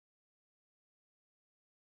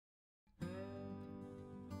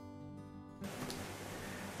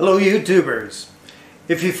Hello YouTubers!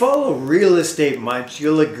 If you follow real estate much,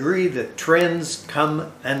 you'll agree that trends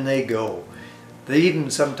come and they go. They even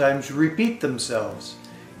sometimes repeat themselves.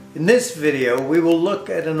 In this video we will look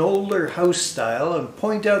at an older house style and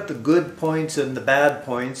point out the good points and the bad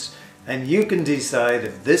points, and you can decide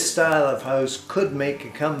if this style of house could make a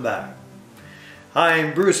comeback. Hi,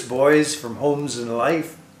 I'm Bruce Boyes from Homes and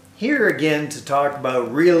Life, here again to talk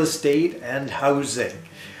about real estate and housing.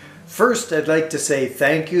 First, I'd like to say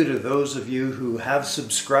thank you to those of you who have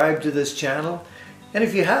subscribed to this channel. And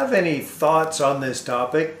if you have any thoughts on this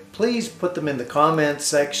topic, please put them in the comments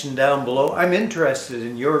section down below. I'm interested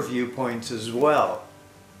in your viewpoints as well.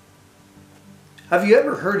 Have you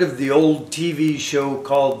ever heard of the old TV show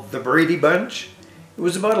called The Brady Bunch? It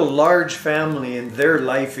was about a large family and their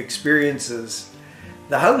life experiences.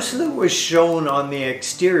 The house that was shown on the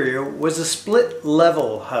exterior was a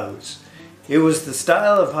split-level house. It was the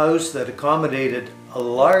style of house that accommodated a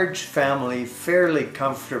large family fairly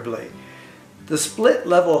comfortably. The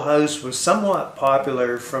split-level house was somewhat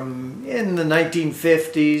popular from in the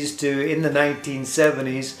 1950s to in the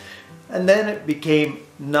 1970s, and then it became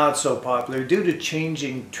not so popular due to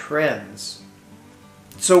changing trends.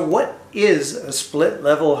 So what is a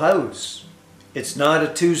split-level house? It's not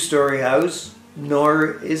a two-story house,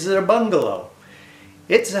 nor is it a bungalow.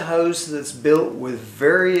 It's a house that's built with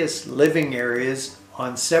various living areas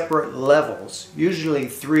on separate levels, usually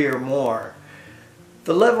 3 or more.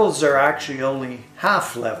 The levels are actually only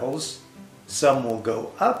half levels. Some will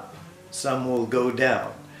go up, some will go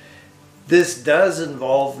down. This does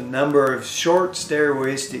involve a number of short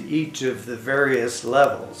stairways to each of the various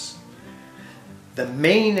levels. The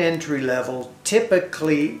main entry level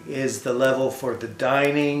typically is the level for the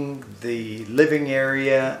dining, the living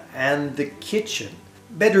area, and the kitchen.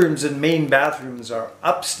 Bedrooms and main bathrooms are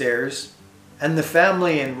upstairs, and the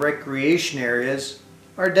family and recreation areas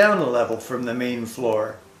are down a level from the main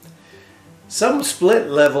floor. Some split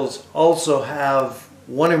levels also have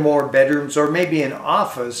one or more bedrooms or maybe an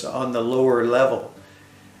office on the lower level.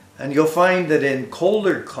 And you'll find that in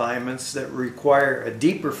colder climates that require a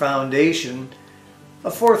deeper foundation,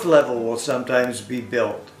 a fourth level will sometimes be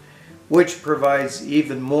built, which provides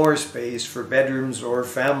even more space for bedrooms or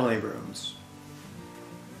family rooms.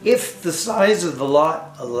 If the size of the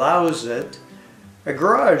lot allows it, a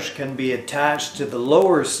garage can be attached to the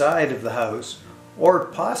lower side of the house or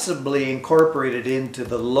possibly incorporated into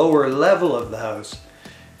the lower level of the house.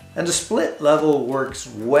 And a split level works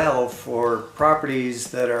well for properties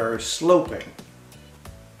that are sloping.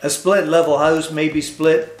 A split level house may be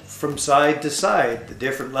split from side to side, the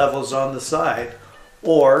different levels on the side,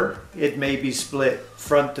 or it may be split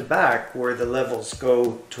front to back where the levels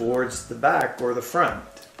go towards the back or the front.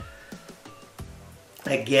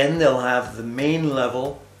 Again, they'll have the main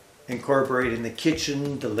level incorporating the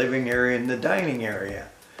kitchen, the living area, and the dining area.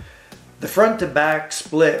 The front to back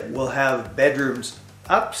split will have bedrooms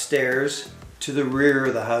upstairs to the rear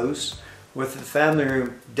of the house with the family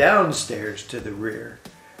room downstairs to the rear.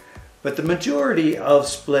 But the majority of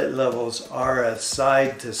split levels are a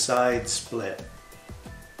side-to-side split.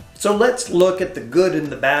 So let's look at the good and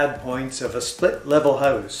the bad points of a split level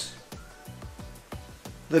house.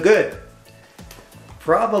 The good.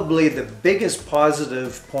 Probably the biggest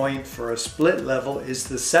positive point for a split level is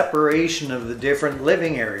the separation of the different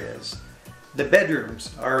living areas. The bedrooms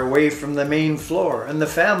are away from the main floor, and the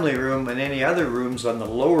family room and any other rooms on the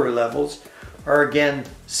lower levels are again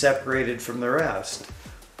separated from the rest.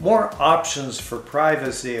 More options for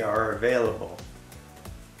privacy are available.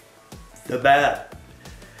 The bad.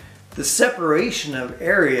 The separation of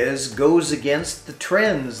areas goes against the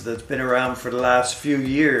trends that's been around for the last few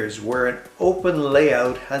years, where an open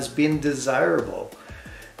layout has been desirable.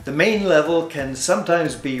 The main level can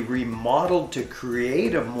sometimes be remodeled to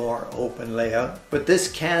create a more open layout, but this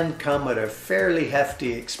can come at a fairly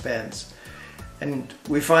hefty expense. And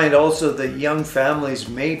we find also that young families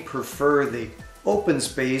may prefer the open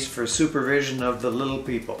space for supervision of the little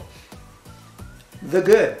people. The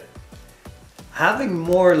good. Having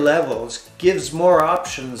more levels gives more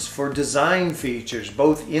options for design features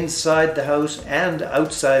both inside the house and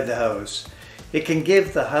outside the house. It can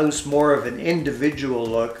give the house more of an individual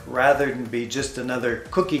look rather than be just another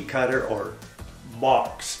cookie cutter or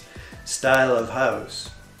box style of house.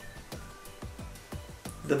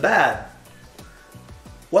 The bad.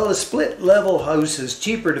 While a split level house is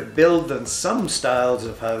cheaper to build than some styles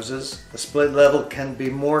of houses, a split level can be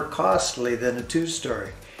more costly than a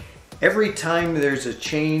two-story. Every time there's a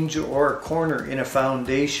change or a corner in a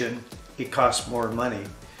foundation, it costs more money.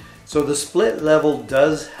 So the split level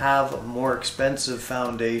does have a more expensive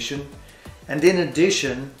foundation, and in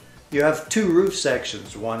addition, you have two roof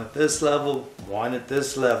sections, one at this level, one at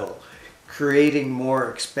this level, creating more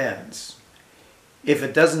expense. If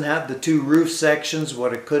it doesn't have the two roof sections,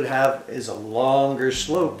 what it could have is a longer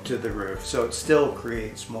slope to the roof, so it still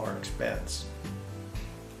creates more expense.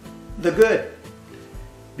 The good.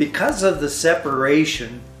 Because of the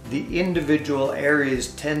separation, the individual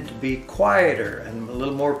areas tend to be quieter and a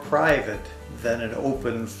little more private than an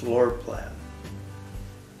open floor plan.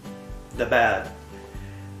 The bad.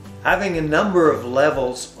 Having a number of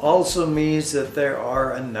levels also means that there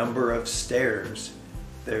are a number of stairs.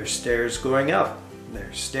 There's stairs going up,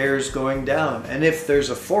 there's stairs going down, and if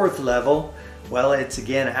there's a fourth level, well, it's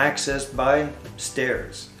again accessed by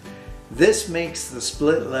stairs. This makes the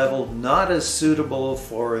split level not as suitable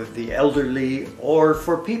for the elderly or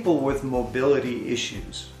for people with mobility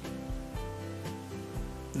issues.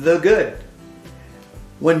 The good.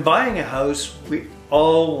 When buying a house, we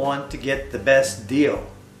all want to get the best deal.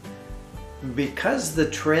 Because the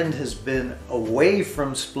trend has been away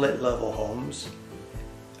from split level homes,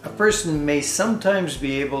 a person may sometimes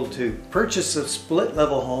be able to purchase a split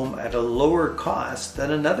level home at a lower cost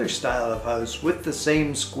than another style of house with the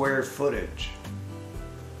same square footage.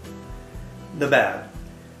 The bad.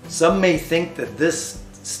 Some may think that this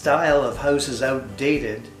style of house is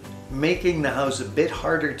outdated, making the house a bit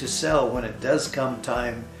harder to sell when it does come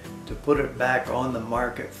time to put it back on the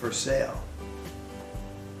market for sale.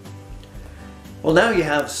 Well, now you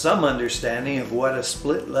have some understanding of what a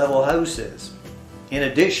split level house is. In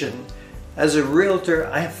addition, as a realtor,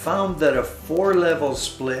 I have found that a 4-level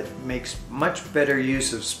split makes much better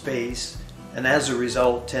use of space and as a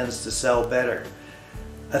result tends to sell better.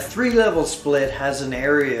 A 3-level split has an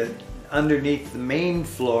area underneath the main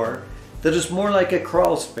floor that is more like a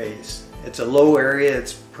crawl space. It's a low area,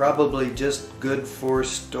 it's probably just good for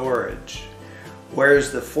storage.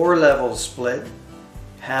 Whereas the 4-level split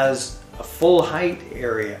has a full height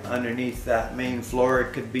area underneath that main floor.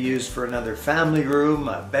 It could be used for another family room,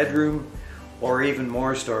 a bedroom, or even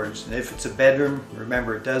more storage. And if it's a bedroom,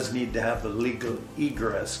 remember it does need to have the legal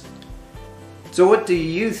egress. So what do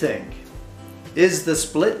you think? Is the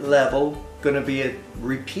split level going to be a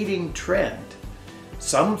repeating trend?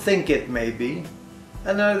 Some think it may be,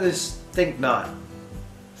 and others think not.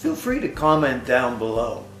 Feel free to comment down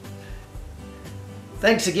below.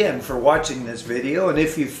 Thanks again for watching this video, and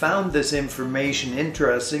if you found this information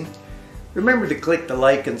interesting, remember to click the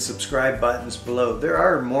like and subscribe buttons below. There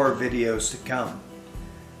are more videos to come.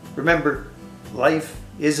 Remember, life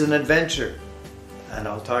is an adventure, and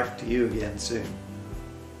I'll talk to you again soon.